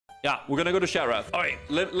Yeah, we're gonna go to Sharath. All right,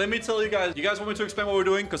 let me tell you guys. You guys want me to explain what we're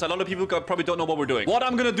doing? Because a lot of people probably don't know what we're doing. What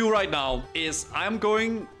I'm gonna do right now is I'm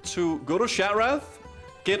going to go to Sharath,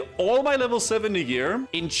 get all my level 70 gear,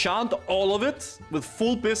 enchant all of it with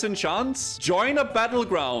full BIS enchants, join a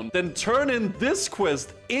Battleground, then turn in this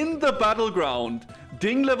quest in the Battleground,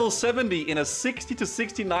 ding level 70 in a 60 to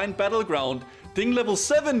 69 Battleground, ding level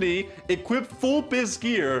 70, equip full BIS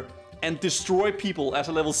gear, and destroy people as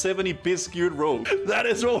a level 70 BIS geared rogue. That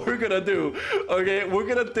is what we're gonna do. Okay, we're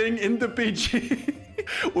gonna ding in the BG.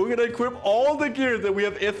 We're gonna equip all the gear that we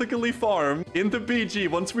have ethically farmed in the BG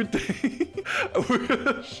once we ding. We're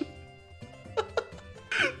gonna...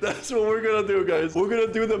 That's what we're gonna do, guys. We're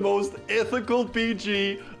gonna do the most ethical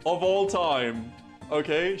BG of all time.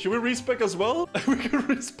 Okay, should we respec as well? We can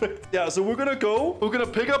respec. Yeah, so we're gonna go. We're gonna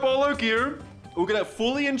pick up all our gear. We're gonna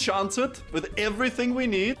fully enchant it with everything we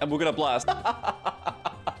need, and we're gonna blast.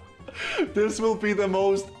 This will be the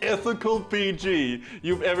most ethical PG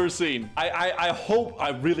you've ever seen. I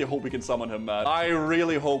really hope we can summon him, man. I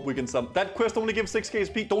really hope we can summon. That quest only gives 6k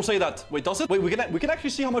SP. Don't say that. Wait, does it? Wait, we can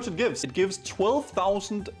actually see how much it gives. It gives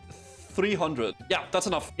 12,300. Yeah, that's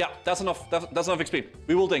enough. Yeah, that's enough. That's enough XP.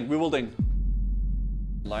 We will ding. We will ding.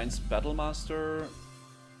 Lines Battlemaster.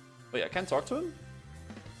 Wait, I can't talk to him?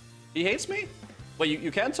 He hates me? Wait,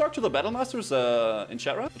 you can't talk to the Battlemasters in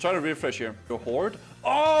chat, right? I'm trying to refresh here. Your Horde?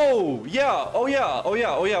 Oh, yeah. Oh, yeah. Oh,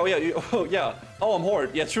 yeah. Oh, yeah. Oh, yeah. Oh, yeah. Oh, I'm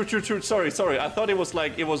Horde. Yeah, true. Sorry. I thought it was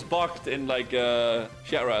like, it was bugged in like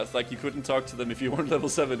Sharath. Like you couldn't talk to them if you weren't level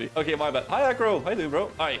 70. Okay, my bad. Hi, Acro. How you doing, bro?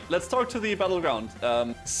 All right, let's talk to the Battleground.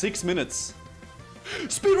 6 minutes.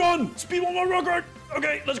 Speedrun! Speedrun my record!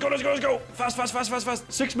 Okay, let's go. Fast.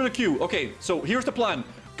 6-minute queue. Okay, so here's the plan.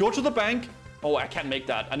 Go to the bank. Oh, I can't make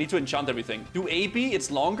that. I need to enchant everything. Do AB,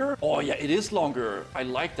 it's longer? Oh, yeah, it is longer. I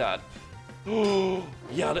like that. Oh,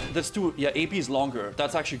 yeah, let's do... Yeah, AB is longer.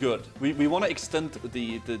 That's actually good. We want to extend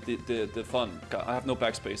the fun. God, I have no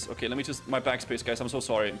backspace. Okay, let me just... My backspace, guys, I'm so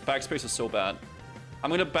sorry. Backspace is so bad.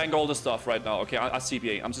 I'm going to bang all the stuff right now. Okay, I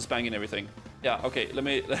CBA. I'm just banging everything. Yeah, okay, let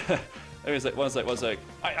me... One sec.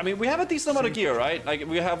 I mean, we have a decent amount of gear, right? Like,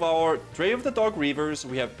 we have our Drave of the Dark Reavers.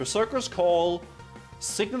 We have Berserker's Call.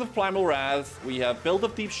 Signet of Primal Wrath, we have Build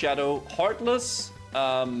of Deep Shadow, Heartless,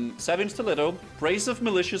 Savage Stiletto, Brace of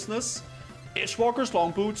Maliciousness, Edgewalker's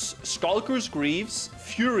Longboots, Skulker's Greaves,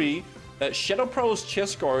 Fury, Shadow Prowl's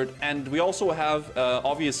Chestguard, and we also have,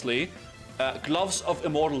 obviously, Gloves of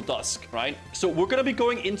Immortal Dusk, right? So we're gonna be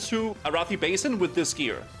going into Arathi Basin with this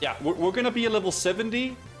gear. Yeah, we're gonna be a level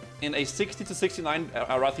 70 in a 60 to 69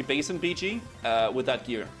 Arathi Basin BG with that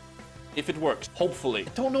gear. If it works, hopefully. I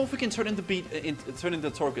don't know if we can turn in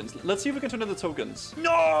the tokens. Let's see if we can turn in the tokens.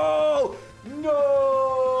 No!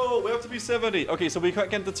 We have to be 70. Okay, so we can't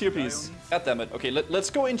get the tier piece. God damn it. Okay, let's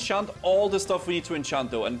go enchant all the stuff we need to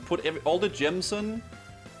enchant though, and put all the gems in,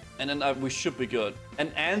 and then we should be good.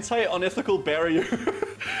 An anti-unethical barrier.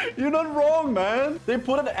 You're not wrong, man. They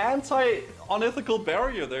put an anti-unethical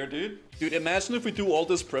barrier there, dude. Dude, imagine if we do all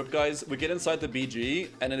this prep, guys. We get inside the BG,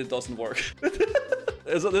 and then it doesn't work.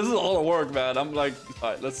 This is a lot of work, man. I'm like,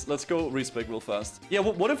 all right, let's go respec real fast. Yeah,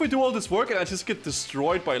 what if we do all this work and I just get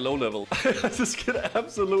destroyed by low level? I just get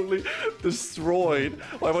absolutely destroyed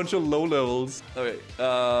by a bunch of low levels. Okay,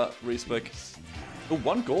 respec. Oh,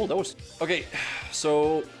 1 gold. That was okay.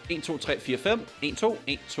 So 1, 2, 3, 4, 5. 1, 2, 1,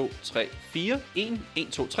 2, 3, 4. 1, 1, 2,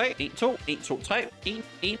 3. 1, 2, 1, 2, 3. 1, 1, 1, 2,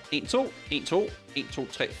 1, 2, 1, 2,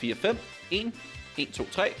 3, 4, 5. 1, 1, 2,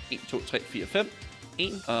 3. 1, 2, 3, 4, 5. 1, 2, 3, 4,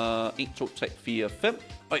 5.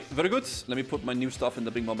 Alright, very good. Let me put my new stuff in the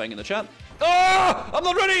Bing Bong Bang in the chat. Ah! I'm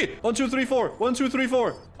not ready! 1, 2, 3, 4. 1, 2, 3,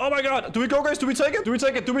 4. Oh my god. Do we go, guys? Do we take it? Do we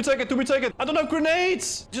take it? I don't have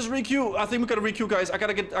grenades! Just requeue. I think we gotta requeue, guys. I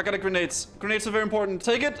gotta grenades. Grenades are very important.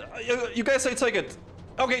 Take it? You guys say take it.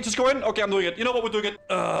 Okay, just go in. Okay, I'm doing it. You know what? We're doing it.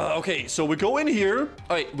 Okay, so we go in here.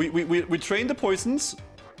 Alright, we train the poisons.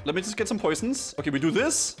 Let me just get some poisons. Okay, we do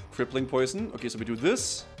this. Crippling poison. Okay, so we do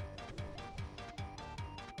this.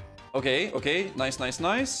 Okay, nice.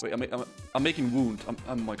 Wait, I'm making wound.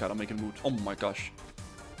 Oh my god, I'm making wound. Oh my gosh.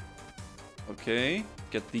 Okay,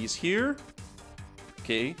 get these here.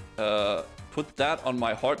 Okay, put that on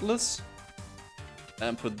my Heartless.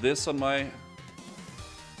 And put this on my...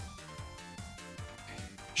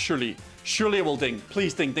 Surely it will ding.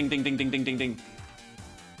 Please ding.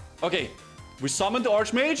 Okay, we summon the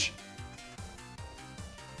Archmage.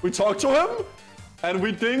 We talk to him. And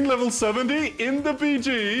we ding level 70 in the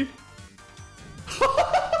BG.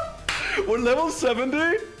 We're level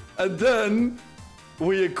 70. And then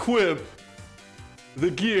we equip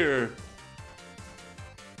the gear.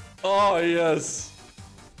 Oh, yes.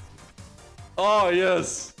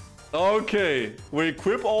 Okay, we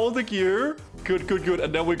equip all the gear. Good, good, good.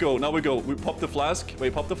 And then we go. Now we go. We pop the flask.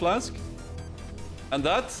 Wait, pop the flask. And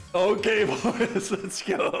that. Okay, boys, let's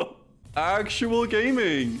go. Actual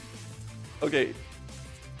gaming. Okay.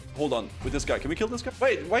 Hold on. With this guy. Can we kill this guy?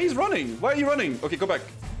 Wait, why he's running? Why are you running? Okay, go back.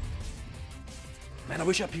 Man, I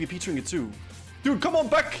wish I had PvP trinket too. Dude, come on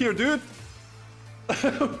back here, dude.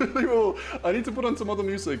 I need to put on some other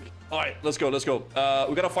music. All right, let's go, let's go.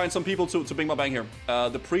 We gotta find some people to bing my bang here.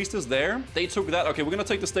 The priest is there. They took that. Okay, we're gonna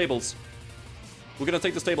take the stables. We're gonna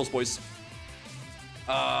take the stables, boys.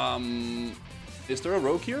 Is there a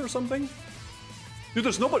rogue here or something? Dude,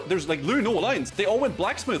 there's nobody. There's like literally no alliance. They all went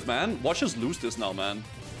blacksmith, man. Watch us lose this now, man.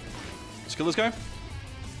 Let's kill this guy.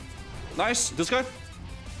 Nice. This guy.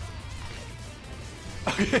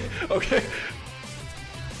 Okay, okay.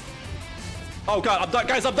 Oh god, I'm dying,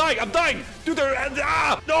 guys, I'm dying! Dude,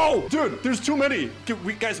 no! Dude, there's too many.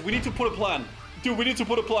 Guys, we need to put a plan. Dude, we need to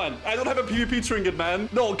put a plan. I don't have a PvP trinket, man.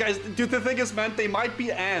 No, guys, dude, the thing is, man, they might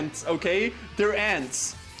be ants, okay? They're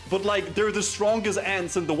ants. But like, they're the strongest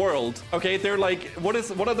ants in the world. Okay, they're like, what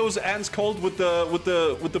are those ants called with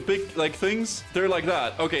the big like things? They're like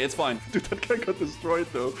that. Okay, it's fine. Dude, that guy got destroyed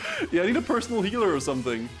though. Yeah, I need a personal healer or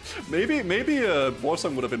something. Maybe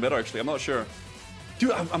Warsong would have been better actually. I'm not sure.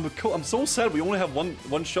 Dude, I'm so sad we only have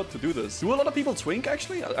one shot to do this. Do a lot of people twink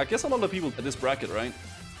actually? I guess a lot of people at this bracket, right?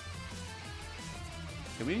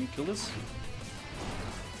 Can we kill this?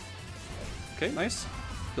 Okay, nice.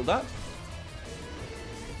 Kill that.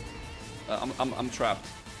 I'm trapped.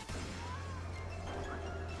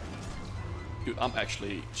 Dude, I'm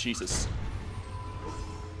actually Jesus.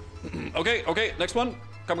 Okay, next one.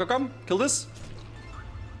 Come. Kill this.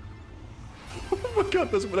 Oh my god,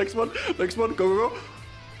 this next one. Go.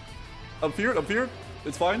 I'm feared.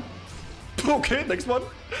 It's fine. Okay, next one.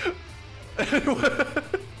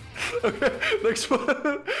 Okay, next one.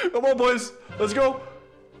 Come on, boys. Let's go.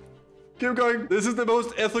 Keep going. This is the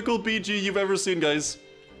most ethical BG you've ever seen, guys.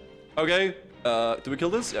 Okay. Do we kill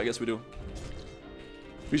this? Yeah, I guess we do.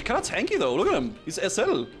 He's kind of tanky, though. Look at him. He's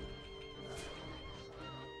SL.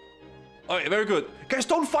 Alright, very good. Guys,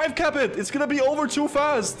 don't 5-cap it. It's gonna be over too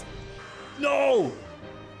fast. No!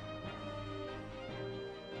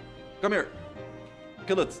 Come here.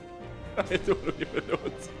 Kill it. I don't even know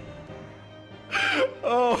it.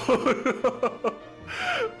 Oh, no.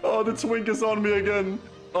 Oh, the twink is on me again.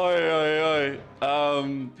 Aye.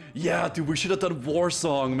 Yeah, dude, we should have done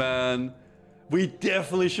Warsong, man. We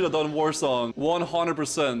definitely should have done Warsong.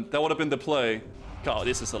 100%. That would have been the play. God,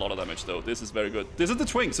 this is a lot of damage, though. This is very good. This is the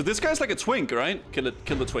twink. So this guy's like a twink, right? Kill it.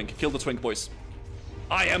 Kill the twink. Kill the twink, boys.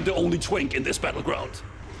 I am the only twink in this battleground.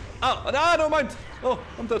 Oh, no, don't mind. Oh,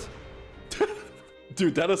 I'm dead.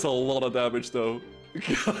 Dude, that is a lot of damage, though.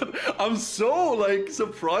 God, I'm so, like,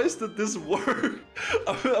 surprised that this worked.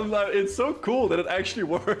 It's so cool that it actually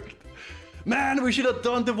worked. Man, we should have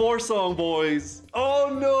done the Warsong, boys.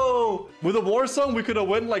 Oh, no. With the Warsong, we could have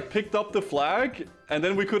went, like, picked up the flag, and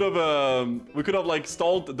then we could have, like,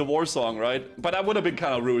 stalled the Warsong, right? But that would have been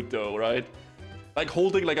kind of rude, though, right? Like,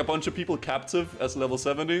 holding, like, a bunch of people captive as level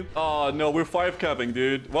 70. Oh, no, we're 5-capping,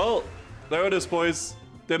 dude. Well, there it is, boys.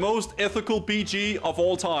 The most ethical BG of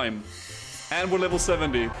all time. And we're level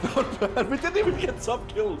 70. Not bad. We didn't even get top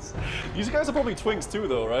kills. These guys are probably twinks too,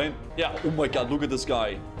 though, right? Yeah. Oh my god, look at this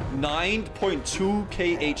guy.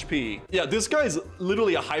 9.2k HP. Yeah, this guy is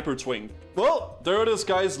literally a hyper twink. Well, there it is,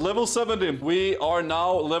 guys. Level 70. We are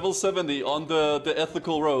now level 70 on the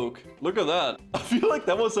ethical rogue. Look at that. I feel like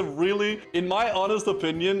that was a really, in my honest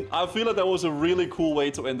opinion, I feel like that was a really cool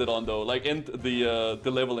way to end it on, though. Like, end the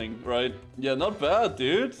leveling, right? Yeah, not bad,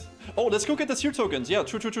 dude. Oh, let's go get the tier tokens. Yeah,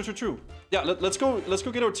 true. Yeah, let's go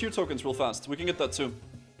get our tier tokens real fast. We can get that too.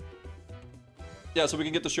 Yeah, so we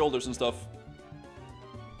can get the shoulders and stuff.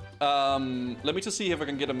 Let me just see if I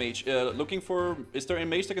can get a mage. Looking for... Is there a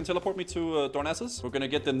mage that can teleport me to Dornassus? We're gonna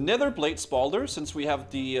get the Nether Blade Spalder, since we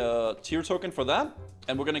have the tier token for that.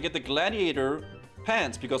 And we're gonna get the Gladiator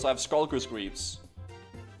Pants, because I have Skulker's Greaves.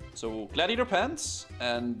 So, Gladiator Pants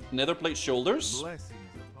and Nether Blade Shoulders.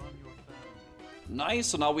 Nice,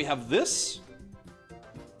 so now we have this.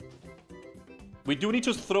 We do need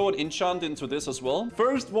to throw an enchant into this as well.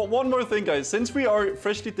 First, one more thing, guys. Since we are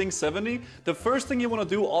freshly thing 70, the first thing you want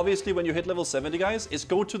to do, obviously, when you hit level 70, guys, is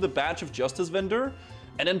go to the Badge of Justice vendor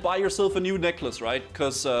and then buy yourself a new necklace, right?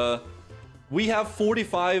 Because we have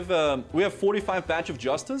 45 Badge of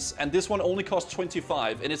Justice, and this one only costs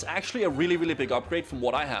 25, and it's actually a really, really big upgrade from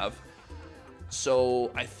what I have.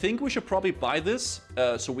 So I think we should probably buy this.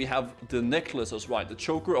 So we have the necklace as well, the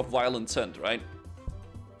Choker of Vile Intent, right?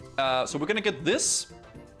 So we're gonna get this.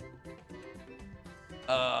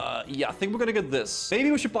 Yeah, I think we're gonna get this.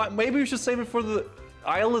 Maybe we should buy. Maybe we should save it for the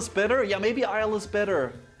Isle is better. Yeah, maybe Isle is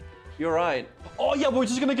better. You're right. Oh yeah, we're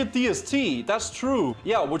just gonna get DST. That's true.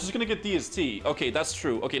 Yeah, we're just gonna get DST. Okay, that's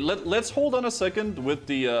true. Okay, let's hold on a second with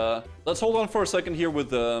the. Let's hold on for a second here with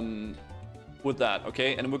that.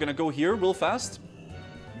 Okay, and we're gonna go here real fast.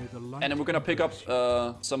 And then we're gonna pick up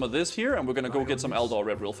some of this here, and we're gonna go get some Eldar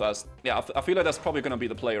Red real fast. Yeah, I feel like that's probably gonna be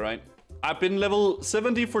the play, right? I've been level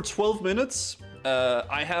 70 for 12 minutes.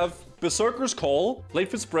 I have Berserker's Call,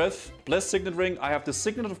 Bladefitt's Breath, Blessed Signet Ring. I have the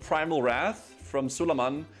Signet of Primal Wrath from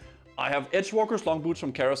Suleiman. I have Edgewalker's Long Boots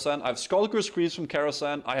from Karasan. I have Skulker's Greaves from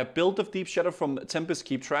Karasan. I have Build of Deep Shadow from Tempest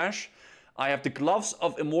Keep Trash. I have the Gloves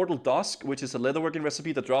of Immortal Dusk, which is a leatherworking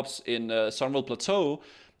recipe that drops in Sunwell Plateau.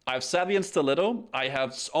 I have Savian Stiletto. I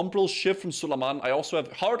have Umbral Shift from Suleiman. I also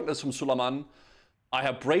have Heartless from Suleiman. I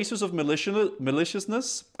have Braces of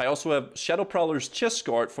Maliciousness. I also have Shadow Prowler's Chest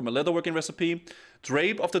Guard from a leatherworking recipe.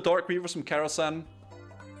 Drape of the Dark Reavers from Karasan.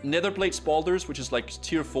 Netherblade Spalders, which is like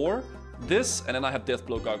tier 4. This, and then I have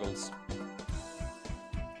Deathblow Goggles.